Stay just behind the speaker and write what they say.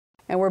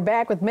And we're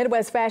back with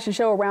Midwest Fashion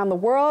Show around the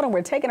world, and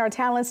we're taking our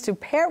talents to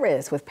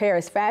Paris with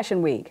Paris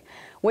Fashion Week.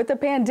 With the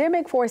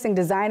pandemic forcing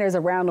designers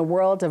around the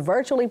world to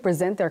virtually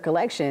present their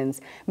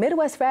collections,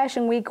 Midwest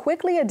Fashion Week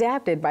quickly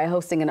adapted by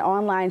hosting an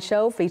online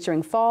show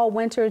featuring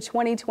Fall/Winter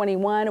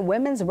 2021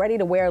 women's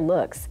ready-to-wear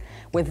looks.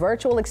 With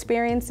virtual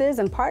experiences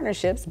and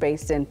partnerships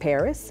based in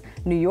Paris,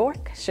 New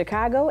York,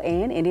 Chicago,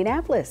 and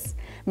Indianapolis.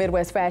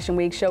 Midwest Fashion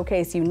Week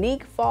showcased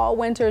unique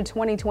Fall/Winter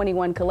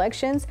 2021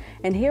 collections,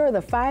 and here are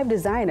the 5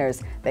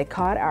 designers that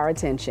caught our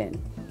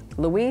attention.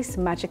 Luis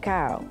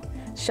Machacao,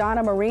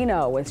 Shauna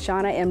Marino with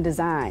Shauna M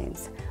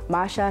Designs,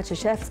 Masha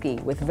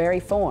Cheshevsky with Very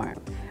Form,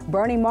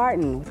 Bernie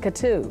Martin with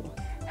Couture,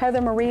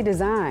 Heather Marie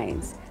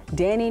Designs,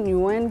 Danny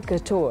Nguyen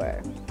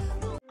Couture.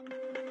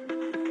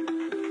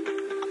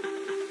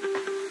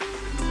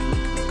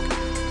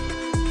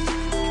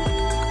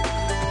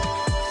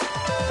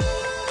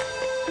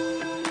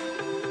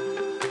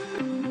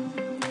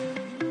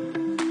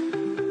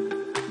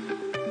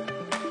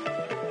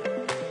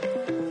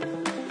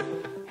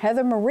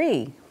 Heather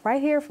Marie,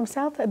 right here from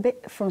South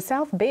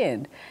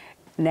Bend.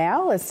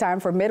 Now it's time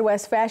for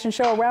Midwest Fashion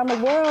Show around the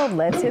world.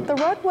 Let's hit the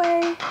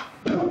runway.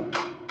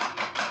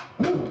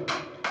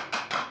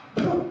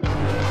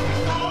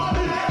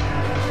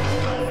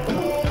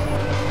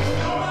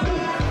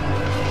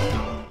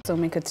 So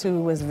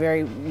Couture was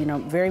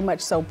very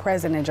much so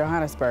present in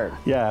Johannesburg.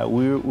 Yeah,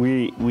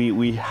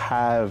 we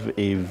have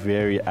a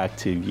very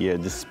active year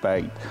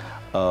despite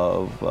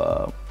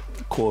of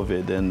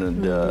COVID and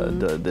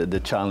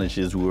the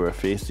challenges we were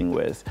facing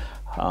with.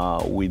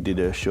 We did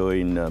a show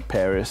in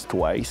Paris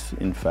twice,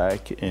 in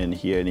fact, and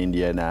here in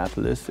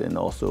Indianapolis, and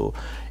also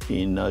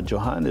in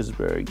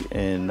Johannesburg.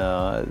 And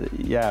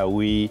yeah,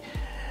 we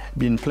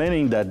been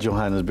planning that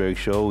Johannesburg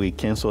show. We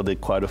canceled it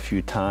quite a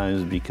few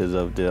times because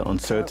of the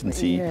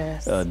uncertainty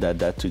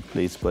that took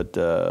place. But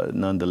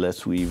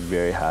nonetheless, we're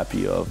very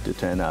happy of the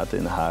turnout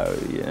and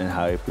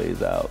how it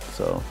plays out.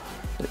 So.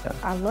 Yeah.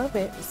 I love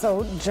it.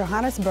 So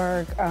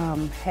Johannesburg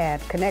had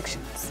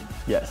Connections.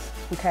 Yes.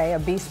 Okay, a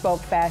bespoke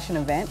fashion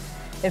event.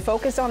 It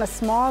focused on a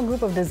small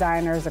group of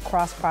designers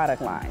across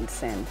product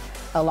lines and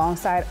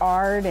alongside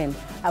art, and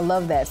I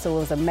love that. So it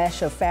was a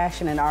mesh of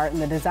fashion and art,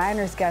 and the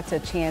designers got a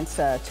chance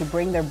to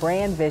bring their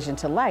brand vision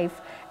to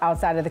life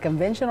outside of the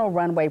conventional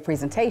runway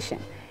presentation.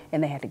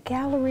 And they had a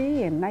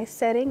gallery and nice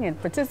setting, and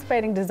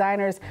participating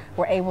designers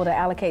were able to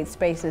allocate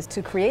spaces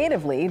to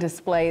creatively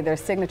display their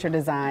signature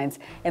designs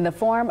in the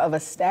form of a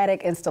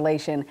static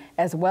installation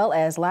as well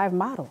as live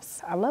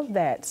models. I love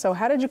that. So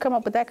how did you come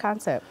up with that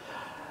concept?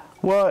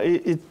 Well,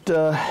 it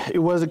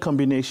was a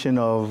combination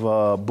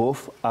of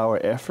both our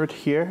effort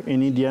here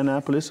in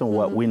Indianapolis and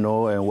what we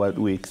know and what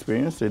we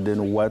experienced, and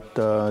then what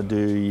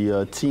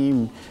the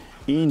team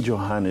in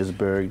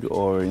Johannesburg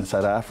or in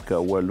South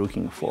Africa were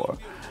looking for.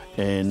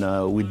 And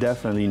we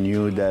definitely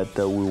knew that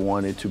we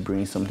wanted to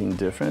bring something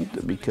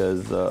different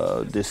because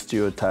the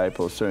stereotype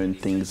of certain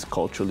things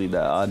culturally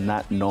that are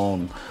not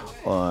known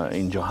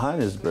in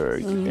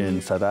Johannesburg,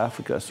 in South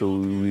Africa. So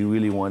we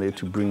really wanted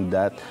to bring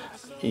that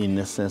in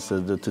a sense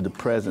to the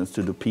presence,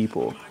 to the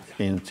people,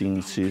 and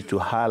to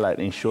highlight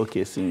and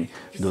showcasing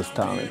those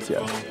talents.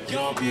 Yeah.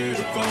 You're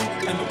beautiful,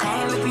 and the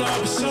power of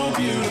love is so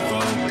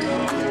beautiful.